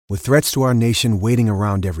With threats to our nation waiting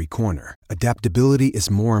around every corner, adaptability is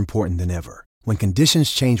more important than ever. When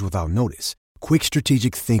conditions change without notice, quick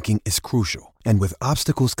strategic thinking is crucial. And with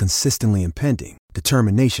obstacles consistently impending,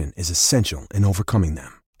 determination is essential in overcoming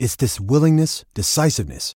them. It's this willingness,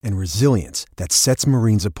 decisiveness, and resilience that sets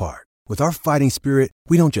Marines apart. With our fighting spirit,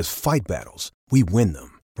 we don't just fight battles, we win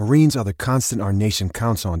them. Marines are the constant our nation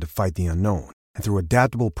counts on to fight the unknown. And through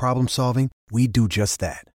adaptable problem solving, we do just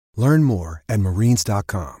that. Learn more at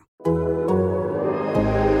marines.com. 15.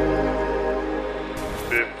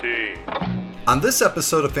 On this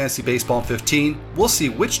episode of Fantasy Baseball in 15, we'll see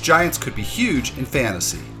which Giants could be huge in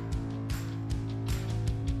fantasy.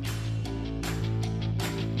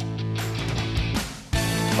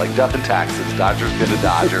 Like death and taxes, Dodger's been a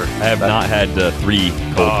Dodger. I have not had 3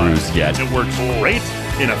 cold brews yet. It works great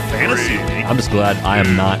in a fantasy league. I'm just glad I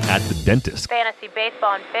am not at the dentist. Fantasy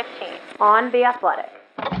Baseball in 15 on The Athletic.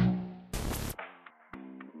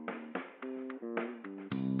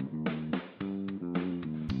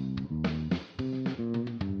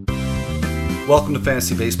 Welcome to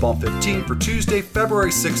Fantasy Baseball in 15 for Tuesday,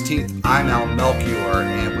 February 16th. I'm Al Melchior,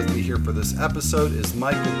 and with me here for this episode is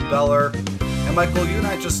Michael Beller. And Michael, you and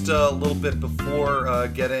I just a little bit before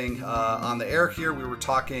getting on the air here, we were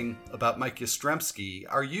talking about Mike Yastrzemski.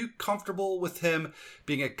 Are you comfortable with him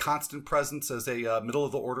being a constant presence as a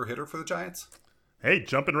middle-of-the-order hitter for the Giants? Hey,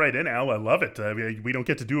 jumping right in, Al. I love it. We don't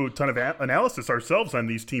get to do a ton of analysis ourselves on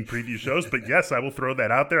these team preview shows, but yes, I will throw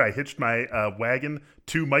that out there. I hitched my wagon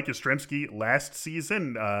to Mike Yastrzemski last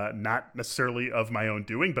season, not necessarily of my own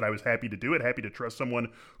doing, but I was happy to do it, happy to trust someone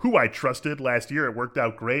who I trusted last year. It worked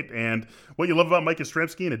out great, and what you love about Mike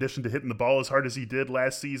Yastrzemski, in addition to hitting the ball as hard as he did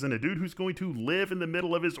last season, a dude who's going to live in the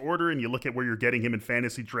middle of his order, and you look at where you're getting him in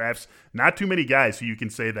fantasy drafts, not too many guys who you can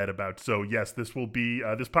say that about. So yes, this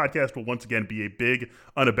podcast will once again be a big,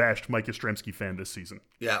 unabashed Mike Yastrzemski fan this season.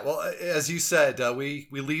 Yeah, well, as you said, we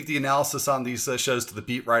leave the analysis on these shows to the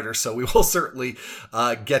beat writers, so we will certainly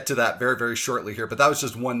get to that very, very shortly here. But that was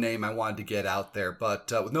just one name I wanted to get out there.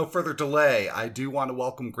 But with no further delay, I do want to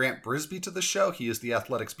welcome Grant Brisbee to the show. He is the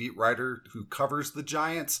Athletics beat writer who covers the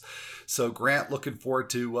Giants. So Grant, looking forward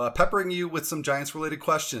to peppering you with some Giants-related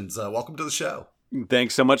questions. Welcome to the show.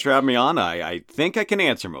 Thanks so much for having me on. I think I can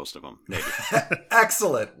answer most of them. Maybe.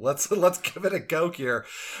 Excellent. Let's give it a go here.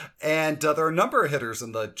 And there are a number of hitters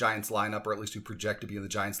in the Giants lineup, or at least who project to be in the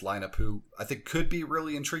Giants lineup, who I think could be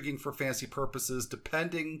really intriguing for fantasy purposes,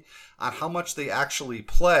 depending on how much they actually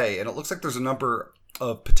play. And it looks like there's a number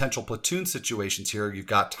of potential platoon situations here. You've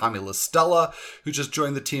got Tommy La Stella, who just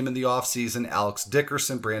joined the team in the offseason, Alex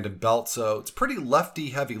Dickerson, Brandon Belt. So it's pretty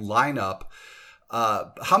lefty-heavy lineup.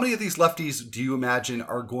 How many of these lefties do you imagine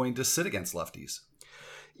are going to sit against lefties?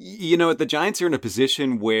 You know, the Giants are in a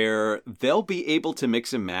position where they'll be able to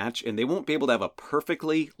mix and match, and they won't be able to have a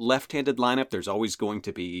perfectly left-handed lineup. There's always going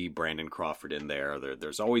to be Brandon Crawford in there.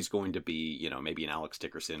 There's always going to be, maybe an Alex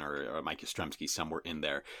Dickerson or Mike Yastrzemski somewhere in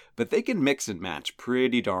there. But they can mix and match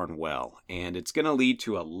pretty darn well, and it's going to lead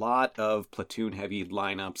to a lot of platoon-heavy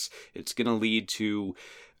lineups. It's going to lead to...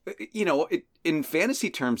 in fantasy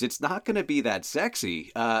terms, it's not going to be that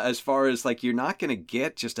sexy as far as you're not going to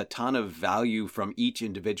get just a ton of value from each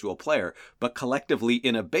individual player. But collectively,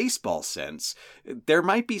 in a baseball sense, there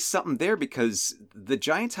might be something there because the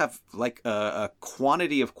Giants have a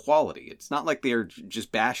quantity of quality. It's not like they're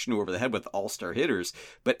just bashing you over the head with all-star hitters,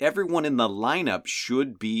 but everyone in the lineup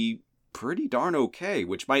should be pretty darn okay,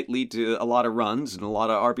 which might lead to a lot of runs and a lot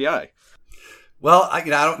of RBI. Well, I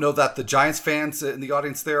don't know that the Giants fans in the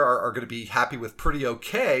audience there are going to be happy with pretty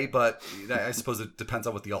okay, but I suppose it depends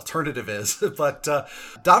on what the alternative is. But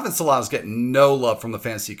Donovan Solano's getting no love from the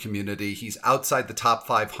fantasy community. He's outside the top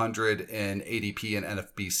 500 in ADP and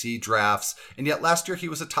NFBC drafts, and yet last year he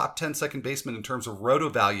was a top 10 second baseman in terms of roto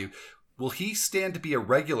value. Will he stand to be a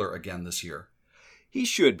regular again this year? He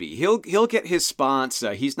should be. He'll get his spots.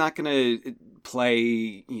 He's not going to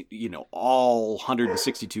play, all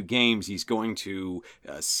 162 games. He's going to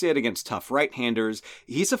sit against tough right-handers.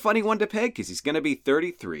 He's a funny one to peg because he's going to be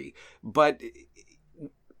 33. But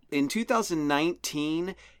in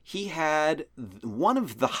 2019, he had one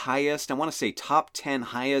of the highest, I want to say top 10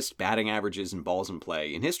 highest batting averages in balls in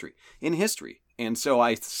play in history. And so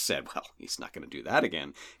I said, well, he's not going to do that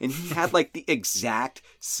again. And he had the exact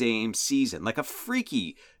same season, a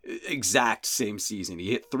freaky exact same season. He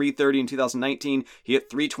hit 330 in 2019. He hit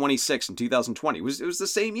 326 in 2020. It was the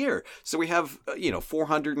same year. So we have,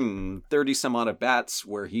 430 some odd at bats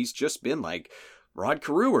where he's just been Rod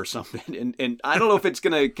Carew or something. And I don't know if it's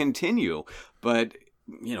going to continue, but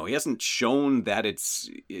he hasn't shown that it's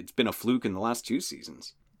been a fluke in the last 2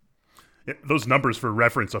 seasons. Those numbers for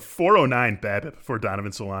reference, a 409 BABIP for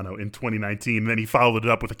Donovan Solano in 2019. And then he followed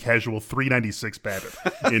it up with a casual 396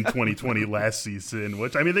 BABIP in 2020 last season,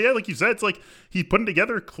 which, I mean, yeah, like you said, it's like he putting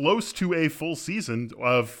together close to a full season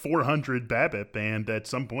of 400 BABIP. And at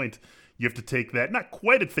some point, you have to take that, not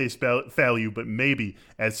quite at face value, but maybe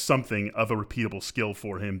as something of a repeatable skill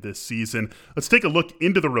for him this season. Let's take a look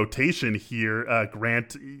into the rotation here,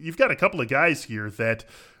 Grant. You've got a couple of guys here that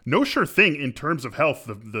no sure thing in terms of health,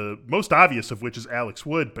 the most obvious of which is Alex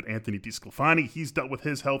Wood, but Anthony DeSclafani, he's dealt with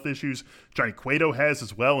his health issues. Johnny Cueto has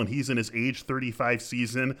as well, and he's in his age 35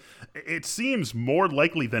 season. It seems more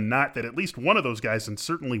likely than not that at least one of those guys, and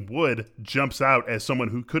certainly Wood, jumps out as someone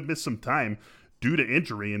who could miss some time due to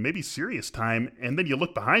injury and maybe serious time, and then you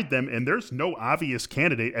look behind them and there's no obvious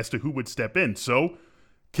candidate as to who would step in. So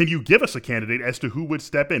can you give us a candidate as to who would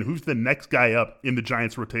step in? Who's the next guy up in the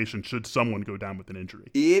Giants rotation should someone go down with an injury?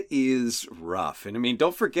 It is rough. And I mean,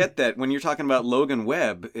 don't forget that when you're talking about Logan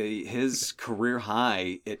Webb, his career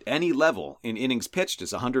high at any level in innings pitched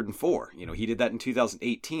is 104. You know, he did that in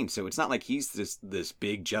 2018. So it's not like he's this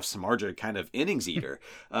big Jeff Samardzija kind of innings eater.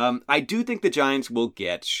 I do think the Giants will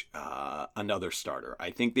get another starter.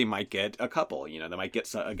 I think they might get a couple. You know, they might get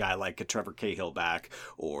a guy like Trevor Cahill back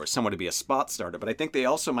or someone to be a spot starter. But I think they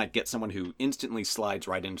also might get someone who instantly slides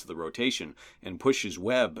right into the rotation and pushes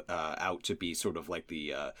Webb out to be sort of like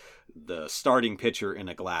the starting pitcher in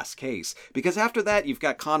a glass case. Because after that, you've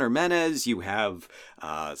got Connor Menez, you have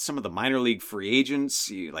some of the minor league free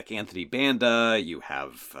agents, like Anthony Banda, you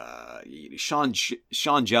have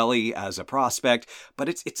Sean Jelly as a prospect, but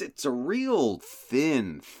it's a real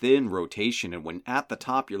thin rotation. And when at the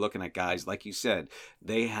top you're looking at guys, like you said,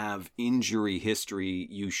 they have injury history.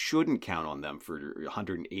 You shouldn't count on them for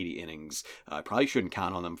 180 innings. Probably shouldn't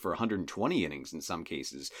count on them for 120 innings in some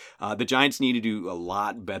cases. The Giants need to do a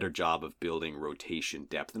lot better job of building rotation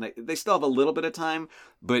depth. And they still have a little bit of time,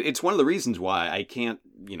 but it's one of the reasons why I can't,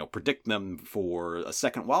 predict them for a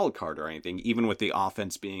second wild card or anything, even with the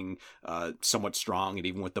offense being somewhat strong and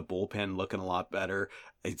even with the bullpen looking a lot better.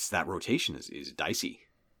 It's that rotation is dicey.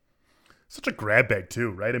 Such a grab bag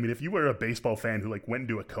too, right? I mean, if you were a baseball fan who went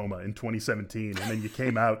into a coma in 2017 and then you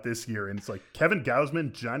came out this year and it's like Kevin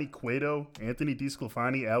Gausman, Johnny Cueto, Anthony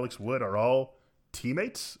DeSclafani, Alex Wood are all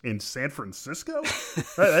teammates in San Francisco?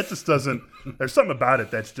 That just doesn't, there's something about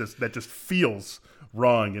it that just feels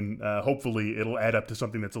wrong, and hopefully it'll add up to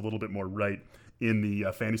something that's a little bit more right in the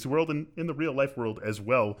fantasy world and in the real life world as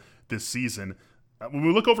well this season. When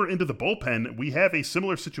we look over into the bullpen, we have a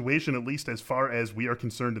similar situation, at least as far as we are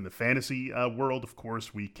concerned in the fantasy world. Of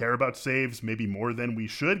course, we care about saves maybe more than we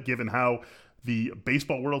should, given how the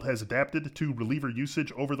baseball world has adapted to reliever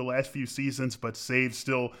usage over the last few seasons, but saves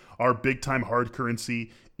still are big-time hard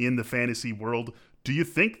currency in the fantasy world. Do you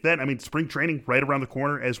think that, spring training right around the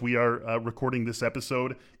corner as we are recording this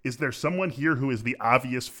episode, is there someone here who is the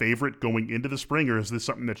obvious favorite going into the spring, or is this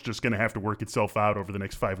something that's just going to have to work itself out over the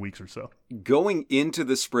next 5 weeks or so? Going into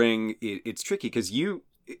the spring, it's tricky because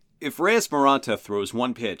if Reyes Moronta throws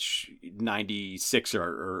one pitch 96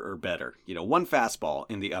 or better, one fastball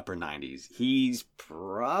in the upper 90s, he's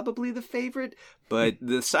probably the favorite. But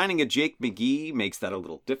the signing of Jake McGee makes that a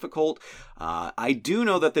little difficult. I do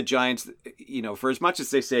know that the Giants, for as much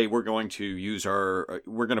as they say we're going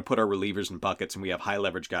to put our relievers in buckets and we have high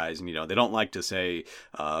leverage guys, and they don't like to say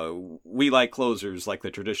we like closers like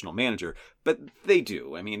the traditional manager, but they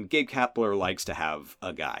do. Gabe Kapler likes to have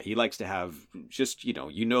a guy. He likes to have just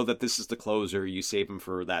that this is the closer. You save him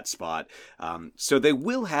for that spot. So they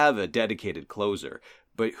will have a dedicated closer,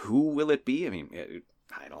 but who will it be?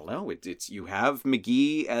 I don't know. It's you have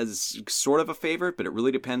McGee as sort of a favorite, but it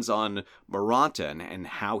really depends on Moronta and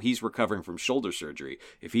how he's recovering from shoulder surgery.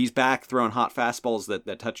 If he's back throwing hot fastballs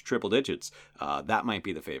that touch triple digits, that might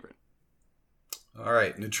be the favorite. All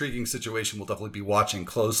right, an intriguing situation we'll definitely be watching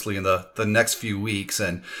closely in the next few weeks.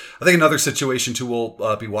 And I think another situation, too,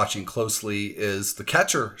 we'll be watching closely is the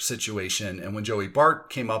catcher situation. And when Joey Bart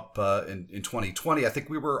came up in 2020, I think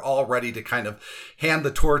we were all ready to kind of hand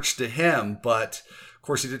the torch to him. But, of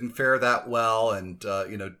course, he didn't fare that well and,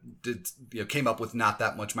 came up with not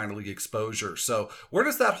that much minor league exposure. So where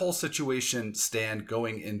does that whole situation stand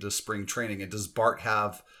going into spring training? And does Bart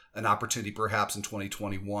have an opportunity perhaps in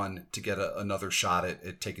 2021 to get another shot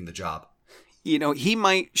at taking the job? You know, he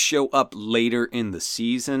might show up later in the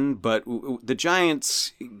season, but the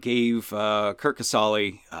Giants gave Kirk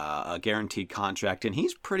Casale a guaranteed contract, and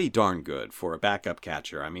he's pretty darn good for a backup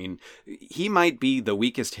catcher. I mean, he might be the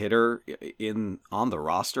weakest hitter on the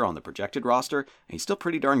roster, on the projected roster, and he's still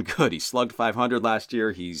pretty darn good. He slugged .500 last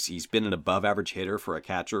year. He's been an above-average hitter for a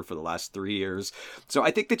catcher for the last 3 years. So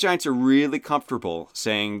I think the Giants are really comfortable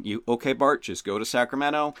saying, okay, Bart, just go to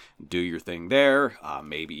Sacramento, do your thing there.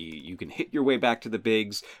 Maybe you can hit your way back to the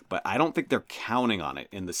bigs, but I don't think they're counting on it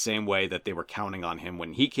in the same way that they were counting on him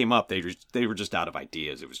when he came up. They were just out of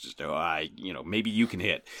ideas. It was just, maybe you can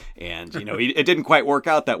hit, and it didn't quite work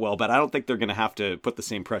out that well. But I don't think they're going to have to put the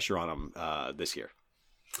same pressure on him this year.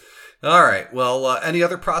 All right. Well, any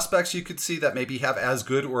other prospects you could see that maybe have as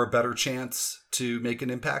good or a better chance to make an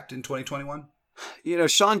impact in 2021?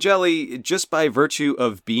 Sean Jelly, just by virtue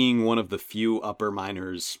of being one of the few upper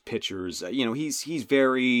minors pitchers,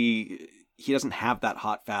 he doesn't have that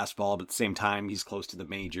hot fastball, but at the same time, he's close to the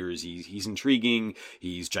majors. He's intriguing.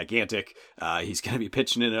 He's gigantic. He's going to be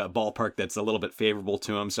pitching in a ballpark that's a little bit favorable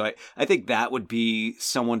to him. So I think that would be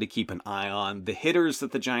someone to keep an eye on. The hitters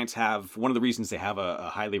that the Giants have, one of the reasons they have a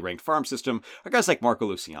highly ranked farm system are guys like Marco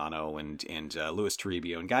Luciano and Luis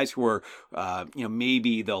Toribio, and guys who are,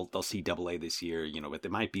 maybe they'll see AA this year, but they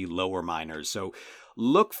might be lower minors. So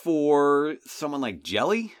look for someone like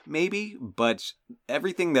Jelly, maybe, but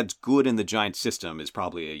everything that's good in the Giants system is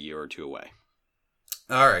probably a year or two away.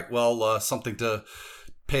 All right. Well, something to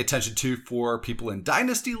pay attention to for people in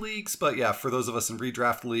dynasty leagues, but yeah, for those of us in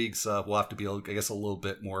redraft leagues, we'll have to be, I guess, a little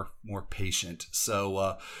bit more patient.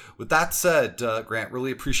 So with that said, Grant,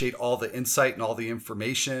 really appreciate all the insight and all the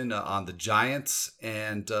information on the Giants,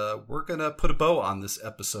 and we're going to put a bow on this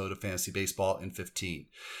episode of Fantasy Baseball in 15.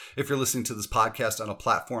 If you're listening to this podcast on a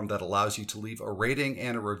platform that allows you to leave a rating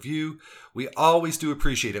and a review, we always do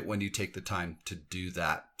appreciate it when you take the time to do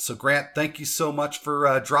that. So Grant, thank you so much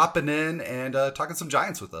for dropping in and talking some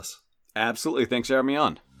Giants with us. Absolutely. Thanks for having me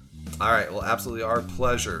on. All right. Well, absolutely our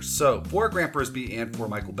pleasure. So for Grant Brisbee and for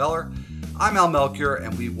Michael Beller, I'm Al Melchior,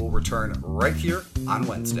 and we will return right here on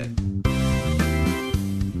Wednesday.